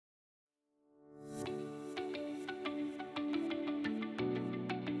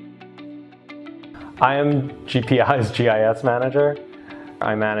I am GPI's GIS manager.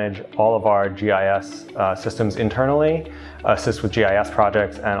 I manage all of our GIS systems internally, assist with GIS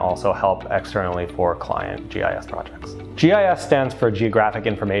projects, and also help externally for client GIS projects. GIS stands for Geographic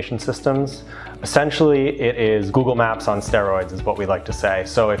Information Systems. Essentially, it is Google Maps on steroids, is what we like to say.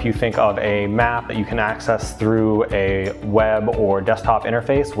 So if you think of a map that you can access through a web or desktop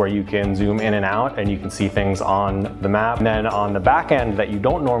interface where you can zoom in and out and you can see things on the map. And then on the back end that you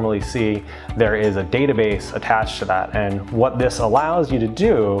don't normally see, there is a database attached to that. And what this allows you to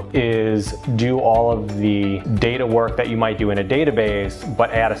do is do all of the data work that you might do in a database,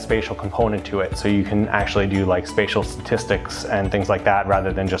 but add a spatial component to it. So you can actually do like spatial statistics and things like that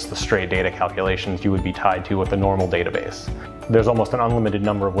rather than just the straight data calculations you would be tied to with a normal database. There's almost an unlimited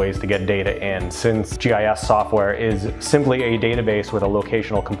number of ways to get data in. Since GIS software is simply a database with a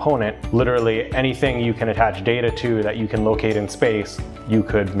locational component, literally anything you can attach data to that you can locate in space, you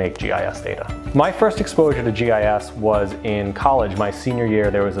could make GIS data. My first exposure to GIS was in college. My senior year,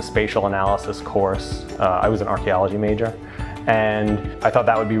 there was a spatial analysis course. I was an archaeology major. And I thought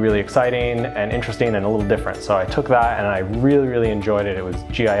that would be really exciting and interesting and a little different. So I took that and I really enjoyed it. It was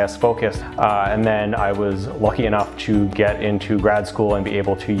GIS focused. And then I was lucky enough to get into grad school and be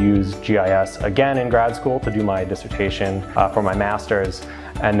able to use GIS again in grad school to do my dissertation for my master's.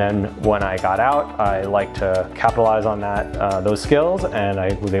 And then when I got out, I liked to capitalize on those skills, and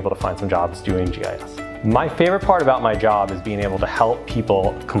I was able to find some jobs doing GIS. My favorite part about my job is being able to help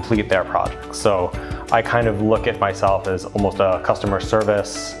people complete their projects. So I kind of look at myself as almost a customer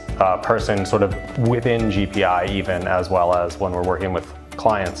service person, sort of within GPI even, as well as when we're working with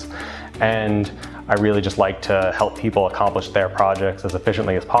clients. And I really just like to help people accomplish their projects as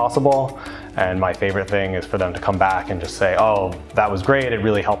efficiently as possible. And my favorite thing is for them to come back and just say, oh, that was great, it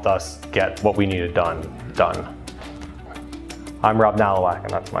really helped us get what we needed done. I'm Rob Nalewajk, and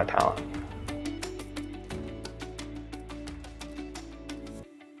that's my talent.